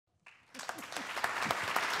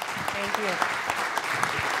Thank you.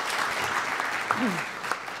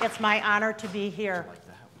 It's my honor to be here.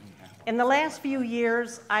 In the last few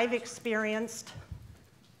years, I've experienced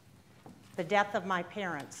the death of my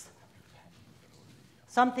parents.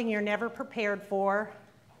 Something you're never prepared for,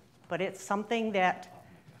 but it's something that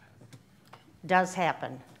does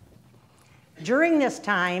happen. During this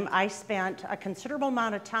time, I spent a considerable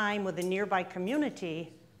amount of time with the nearby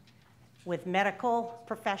community, with medical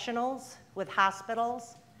professionals, with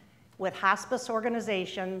hospitals, with hospice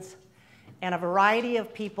organizations, and a variety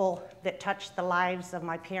of people that touched the lives of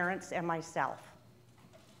my parents and myself.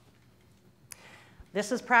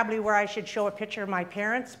 This is probably where I should show a picture of my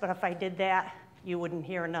parents, but if I did that, you wouldn't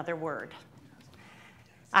hear another word.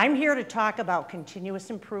 I'm here to talk about continuous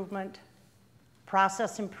improvement,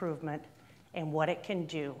 process improvement, and what it can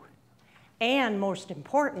do. And most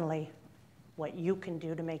importantly, what you can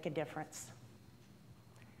do to make a difference.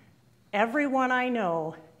 Everyone I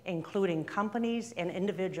know, including companies and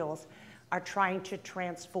individuals, are trying to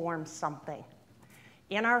transform something.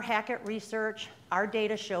 In our Hackett research, our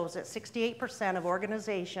data shows that 68% of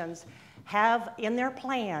organizations have in their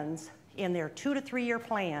plans, in their 2 to 3 year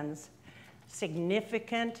plans,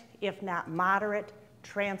 significant, if not moderate,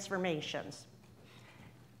 transformations.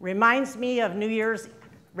 Reminds me of New Year's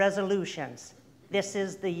resolutions. This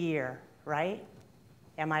is the year, right?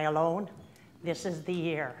 Am I alone? This is the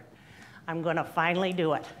year. I'm going to finally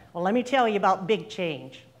do it. Well, let me tell you about big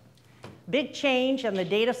change. Big change, and the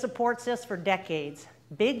data supports this for decades.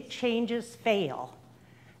 Big changes fail.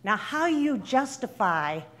 Now, how you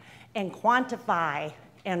justify and quantify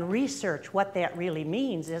and research what that really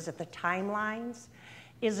means, is it the timelines?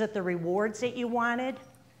 Is it the rewards that you wanted?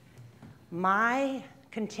 My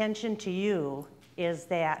contention to you is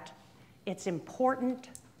that it's important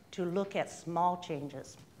to look at small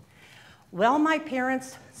changes. Well, my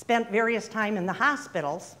parents spent various time in the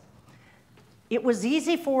hospitals. It was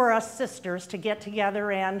easy for us sisters to get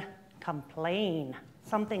together and complain,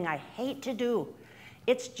 something I hate to do.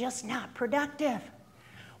 It's just not productive.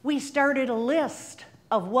 We started a list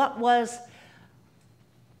of what was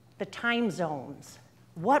the time zones.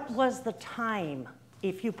 What was the time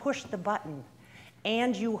if you pushed the button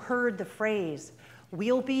and you heard the phrase,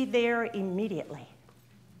 "We'll be there immediately."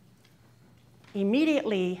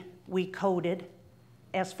 Immediately, we coded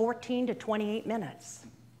as 14 to 28 minutes.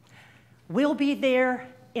 We'll be there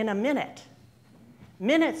in a minute.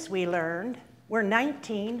 Minutes, we learned, were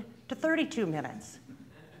 19 to 32 minutes.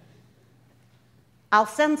 I'll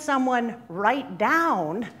send someone right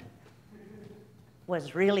down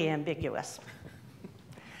was really ambiguous.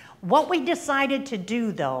 What we decided to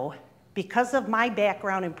do, though, because of my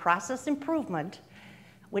background in process improvement,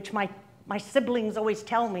 which my siblings always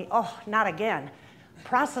tell me, oh, not again,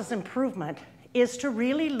 process improvement is to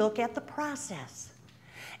really look at the process.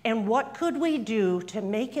 And what could we do to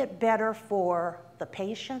make it better for the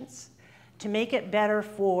patients, to make it better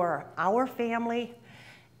for our family,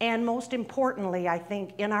 and most importantly, I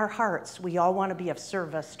think in our hearts, we all want to be of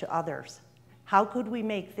service to others. How could we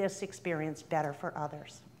make this experience better for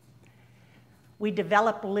others? We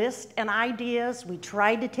developed lists and ideas. We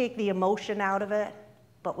tried to take the emotion out of it,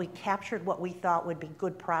 but we captured what we thought would be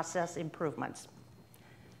good process improvements.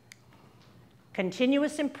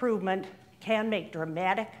 Continuous improvement can make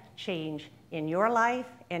dramatic change in your life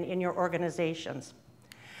and in your organizations.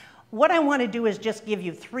 What I want to do is just give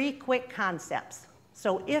you 3 quick concepts.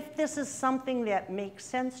 So if this is something that makes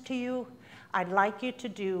sense to you, I'd like you to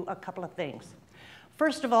do a couple of things.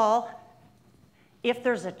 First of all, if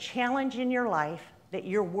there's a challenge in your life that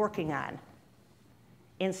you're working on,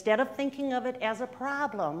 instead of thinking of it as a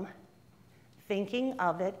problem, thinking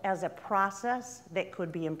of it as a process that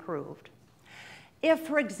could be improved. If,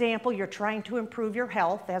 for example, you're trying to improve your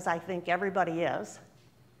health, as I think everybody is,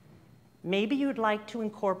 maybe you'd like to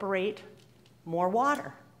incorporate more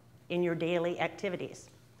water in your daily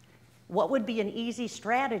activities. What would be an easy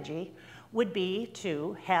strategy would be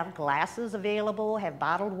to have glasses available, have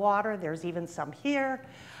bottled water. There's even some here.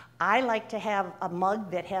 I like to have a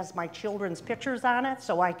mug that has my children's pictures on it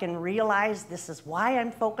so I can realize this is why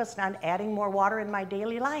I'm focused on adding more water in my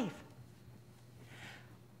daily life.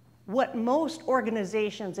 What most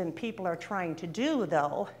organizations and people are trying to do,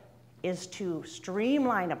 though, is to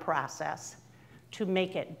streamline a process to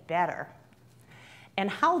make it better. And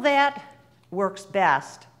how that works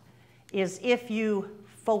best is if you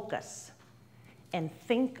focus and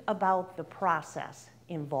think about the process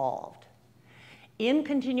involved. In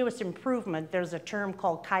continuous improvement, there's a term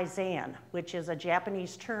called Kaizen, which is a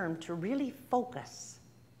Japanese term to really focus.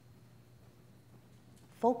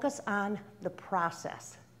 Focus on the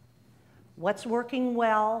process. What's working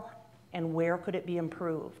well and where could it be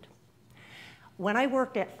improved? When I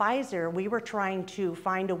worked at Pfizer, we were trying to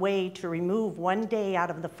find a way to remove one day out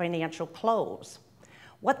of the financial close.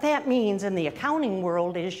 What that means in the accounting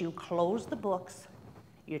world is you close the books,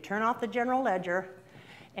 you turn off the general ledger,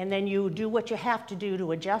 and then you do what you have to do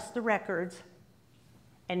to adjust the records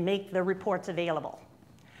and make the reports available.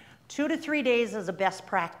 2 to 3 days is a best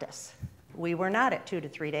practice. We were not at 2 to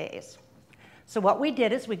 3 days. So what we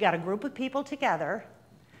did is we got a group of people together.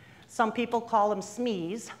 Some people call them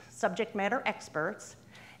SMEs, subject matter experts,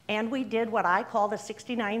 and we did what I call the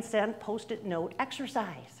 69-cent Post-it note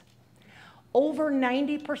exercise. Over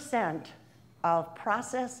 90% of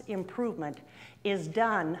process improvement is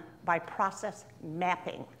done by process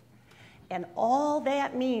mapping. And all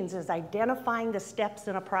that means is identifying the steps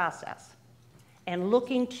in a process and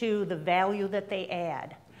looking to the value that they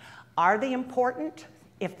add. Are they important?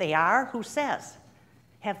 If they are, who says?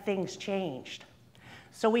 Have things changed?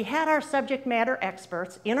 So we had our subject matter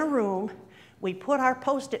experts in a room. We put our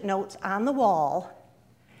Post-it notes on the wall,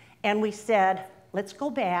 and we said, let's go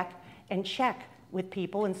back and check with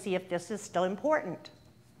people and see if this is still important.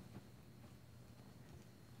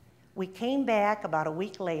 We came back about a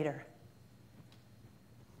week later.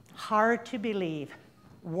 Hard to believe.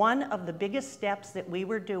 One of the biggest steps that we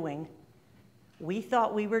were doing, we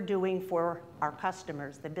thought we were doing for our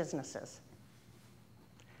customers, the businesses.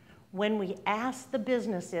 When we asked the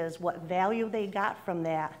businesses what value they got from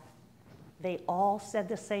that, they all said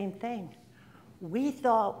the same thing. We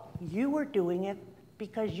thought you were doing it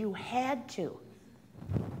because you had to.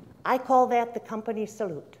 I call that the company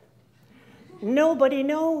salute. Nobody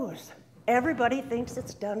knows. Everybody thinks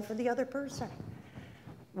it's done for the other person.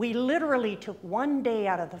 We literally took one day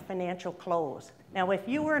out of the financial close. Now, if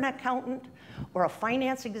you were an accountant or a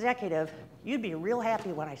finance executive, you'd be real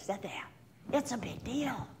happy when I said that. It's a big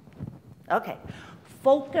deal. Okay,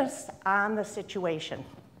 focus on the situation.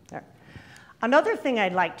 Another thing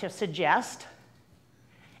I'd like to suggest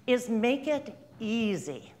is make it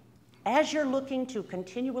easy. As you're looking to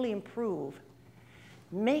continually improve,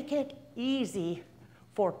 make it easy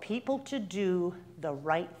for people to do the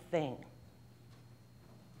right thing.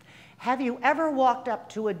 Have you ever walked up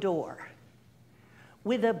to a door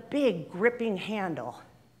with a big gripping handle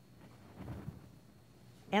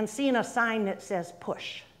and seen a sign that says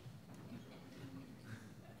push?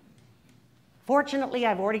 Fortunately,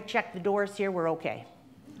 I've already checked the doors here, we're okay.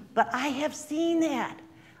 But I have seen that.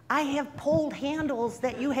 I have pulled handles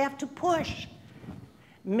that you have to push.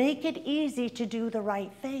 Make it easy to do the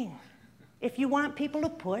right thing. If you want people to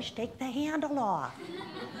push, take the handle off.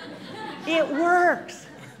 It works.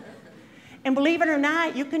 And believe it or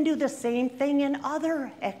not, you can do the same thing in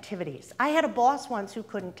other activities. I had a boss once who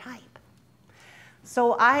couldn't type.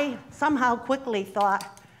 So I somehow quickly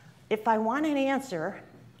thought, if I want an answer,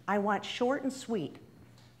 I want short and sweet.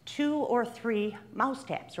 2 or 3 mouse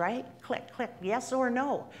taps, right? Click, click, yes or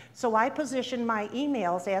no. So I positioned my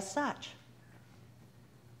emails as such.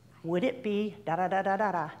 Would it be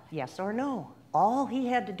da-da-da-da-da-da, yes or no? All he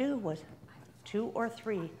had to do was 2 or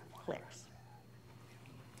 3 clicks.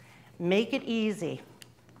 Make it easy.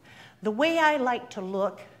 The way I like to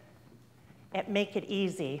look at make it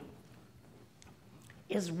easy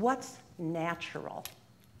is what's natural.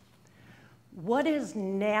 What is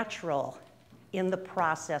natural in the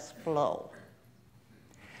process flow?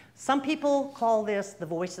 Some people call this the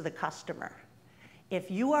voice of the customer.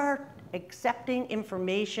 If you are accepting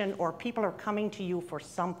information or people are coming to you for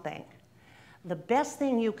something, the best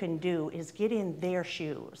thing you can do is get in their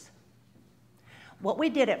shoes. What we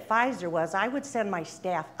did at Pfizer was I would send my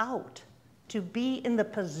staff out to be in the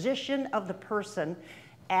position of the person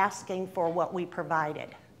asking for what we provided.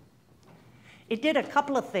 It did a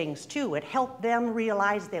couple of things too. It helped them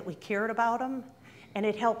realize that we cared about them, and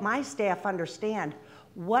it helped my staff understand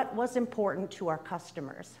what was important to our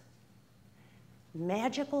customers.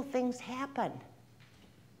 Magical things happen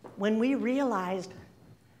when we realized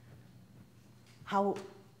how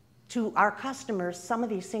to our customers some of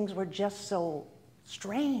these things were just so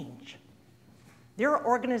strange. There are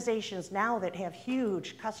organizations now that have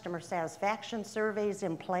huge customer satisfaction surveys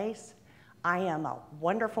in place. I am a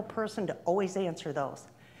wonderful person to always answer those.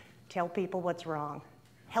 Tell people what's wrong.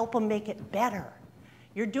 Help them make it better.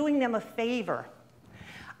 You're doing them a favor.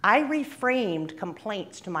 I reframed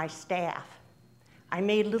complaints to my staff. I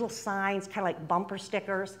made little signs, kind of like bumper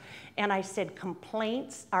stickers, and I said,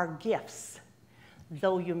 complaints are gifts,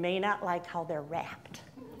 though you may not like how they're wrapped.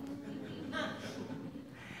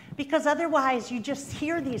 Because otherwise, you just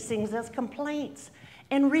hear these things as complaints.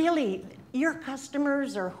 And really, your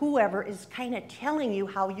customers or whoever is kind of telling you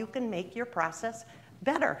how you can make your process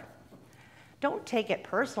better. Don't take it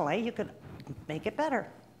personally. You can make it better.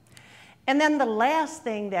 And then the last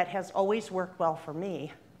thing that has always worked well for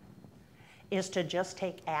me is to just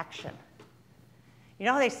take action. You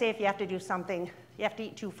know how they say if you have to do something, you have to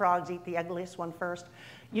eat 2 frogs, eat the ugliest one first?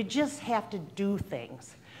 You just have to do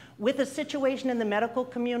things. With the situation in the medical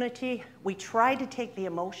community, we tried to take the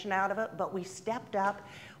emotion out of it, but we stepped up.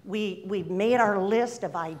 We made our list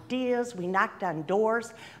of ideas. We knocked on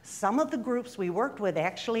doors. Some of the groups we worked with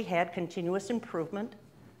actually had continuous improvement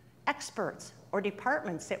experts or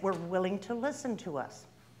departments that were willing to listen to us.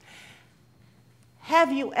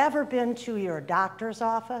 Have you ever been to your doctor's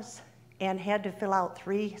office and had to fill out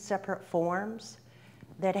 3 separate forms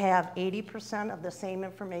that have 80% of the same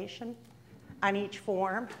information on each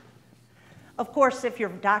form? Of course, if your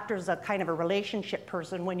doctor's a kind of a relationship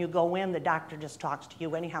person, when you go in, the doctor just talks to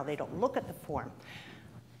you anyhow. They don't look at the form.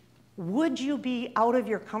 Would you be out of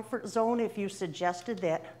your comfort zone if you suggested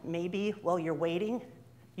that maybe while you're waiting,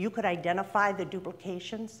 you could identify the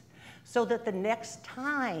duplications so that the next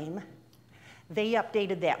time they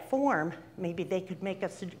updated that form, maybe they could make a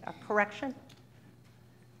correction?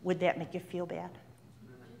 Would that make you feel bad?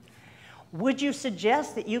 Would you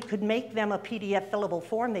suggest that you could make them a PDF fillable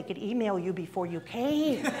form they could email you before you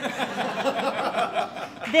came?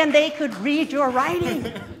 Then they could read your writing,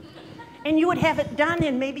 and you would have it done,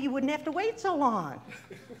 and maybe you wouldn't have to wait so long.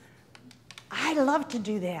 I love to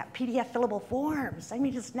do that, PDF fillable forms. I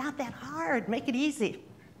mean, it's not that hard. Make it easy.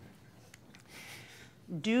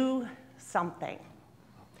 Do something.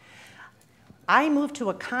 I moved to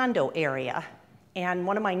a condo area, and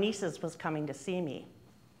one of my nieces was coming to see me.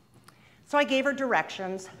 So I gave her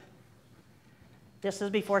directions. This is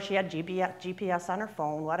before she had GPS on her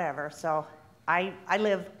phone, whatever. So I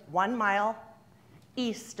live 1 mile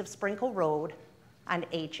east of Sprinkle Road on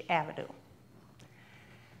H Avenue.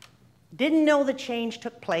 Didn't know the change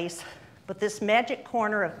took place, but this magic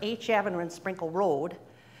corner of H Avenue and Sprinkle Road,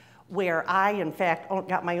 where I, in fact,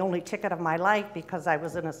 got my only ticket of my life because I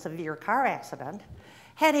was in a severe car accident,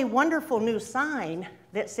 had a wonderful new sign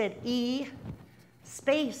that said E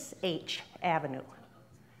space H Avenue.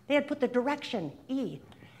 They had put the direction E.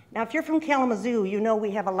 Now, if you're from Kalamazoo, you know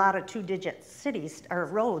we have a lot of 2-digit cities or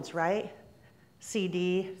roads, right?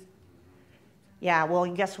 CD. Yeah, well,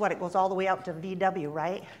 guess what? It goes all the way out to VW,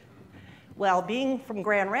 right? Well, being from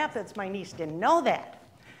Grand Rapids, my niece didn't know that.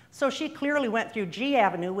 So she clearly went through G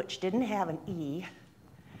Avenue, which didn't have an E,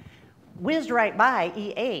 whizzed right by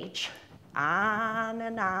EH, on,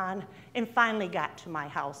 and finally got to my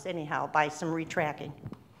house anyhow by some retracking.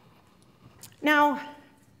 Now,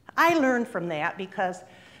 I learned from that because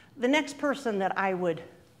the next person that I would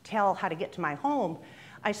tell how to get to my home,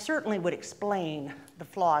 I certainly would explain the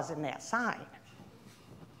flaws in that sign.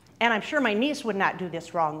 And I'm sure my niece would not do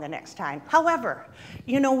this wrong the next time. However,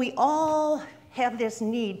 you know, we all have this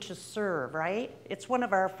need to serve, right? It's one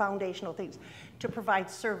of our foundational things, to provide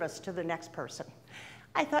service to the next person.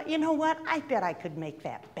 I thought, you know what? I bet I could make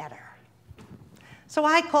that better. So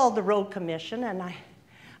I called the road commission and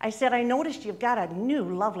I said, I noticed you've got a new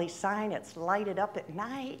lovely sign. It's lighted up at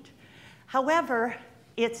night. However,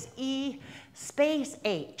 it's E space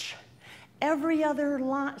H. Every other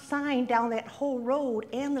sign down that whole road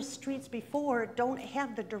and the streets before don't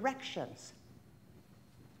have the directions.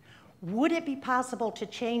 Would it be possible to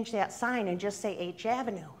change that sign and just say H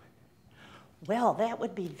Avenue? Well, that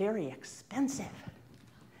would be very expensive.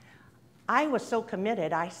 I was so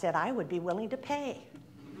committed, I said I would be willing to pay.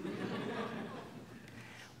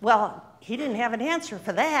 Well, he didn't have an answer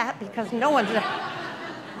for that because no one's,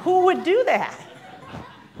 who would do that?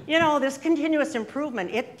 You know, this continuous improvement,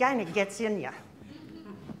 it kind of gets in you.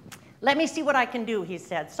 Let me see what I can do, he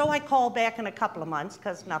said. So I called back in a couple of months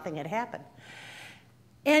because nothing had happened.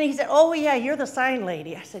 And he said, oh yeah, you're the sign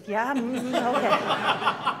lady. I said, yeah,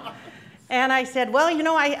 okay. And I said, well, you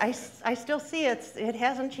know, I still see it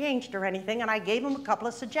hasn't changed or anything, and I gave him a couple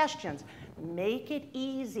of suggestions. Make it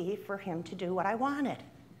easy for him to do what I wanted.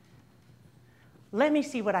 Let me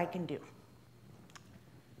see what I can do.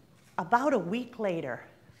 About a week later,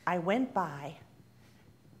 I went by,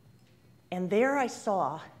 and there I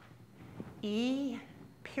saw E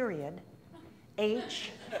period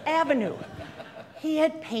H Avenue. He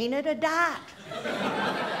had painted a dot.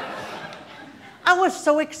 I was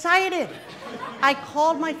so excited. I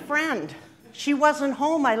called my friend. She wasn't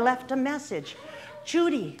home. I left a message.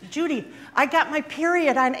 Judy, I got my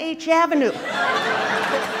period on H Avenue.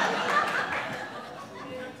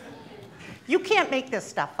 You can't make this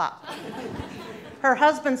stuff up. Her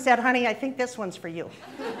husband said, honey, I think this one's for you.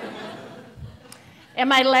 And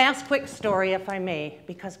my last quick story, if I may,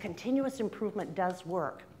 because continuous improvement does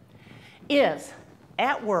work, is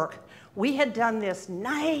at work, We had done this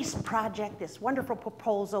nice project, this wonderful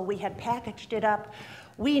proposal. We had packaged it up.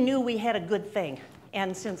 We knew we had a good thing.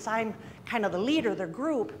 And since I'm kind of the leader of the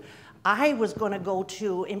group, I was going to go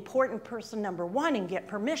to important person number 1 and get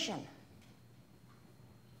permission.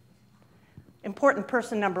 Important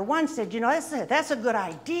person number 1 said, you know, that's a good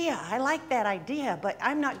idea. I like that idea, but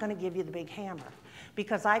I'm not going to give you the big hammer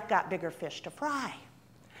because I've got bigger fish to fry.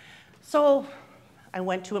 So I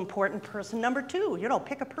went to important person number 2, you know,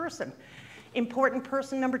 pick a person. Important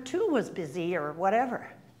person number 2 was busy or whatever.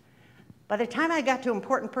 By the time I got to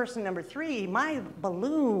important person number 3, my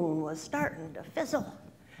balloon was starting to fizzle.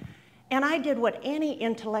 And I did what any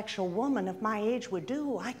intellectual woman of my age would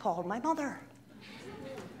do. I called my mother.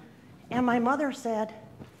 And my mother said,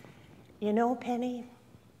 you know, Penny,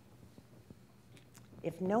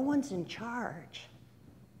 if no one's in charge,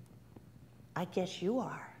 I guess you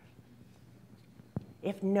are.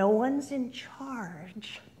 If no one's in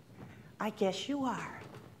charge, I guess you are.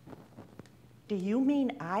 Do you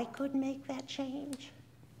mean I could make that change?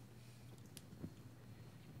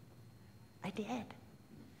 I did.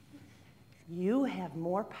 You have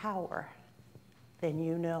more power than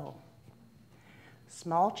you know.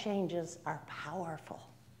 Small changes are powerful.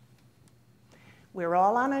 We're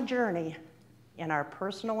all on a journey in our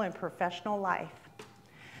personal and professional life.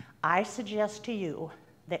 I suggest to you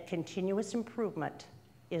that continuous improvement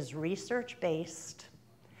is research-based,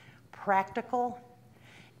 practical,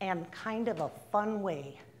 and kind of a fun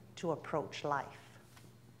way to approach life.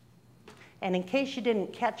 And in case you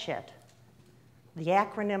didn't catch it, the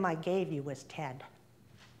acronym I gave you was TED.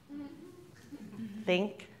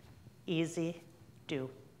 Think, easy, do.